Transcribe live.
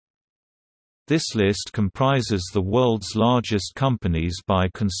This list comprises the world's largest companies by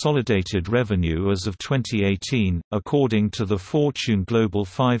consolidated revenue as of 2018, according to the Fortune Global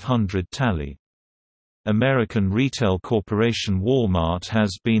 500 tally. American retail corporation Walmart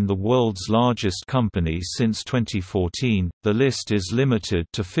has been the world's largest company since 2014. The list is limited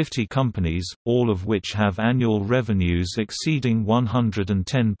to 50 companies, all of which have annual revenues exceeding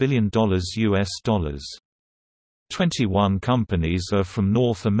 $110 billion US. 21 companies are from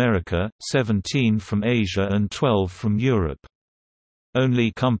North America, 17 from Asia and 12 from Europe.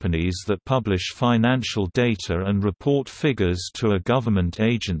 Only companies that publish financial data and report figures to a government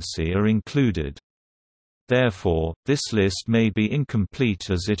agency are included. Therefore, this list may be incomplete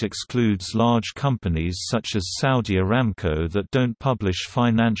as it excludes large companies such as Saudi Aramco that don't publish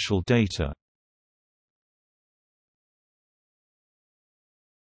financial data.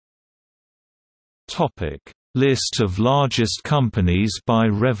 List of largest companies by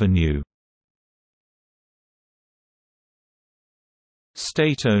revenue.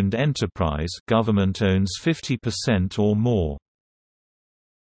 State-owned enterprise, government owns 50% or more.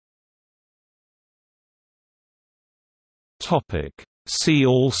 See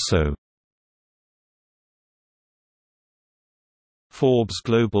also: Forbes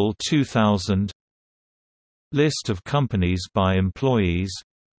Global 2000, List of companies by employees,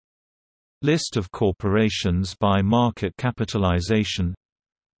 List of corporations by market capitalization,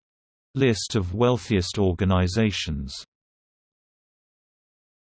 List of wealthiest organizations.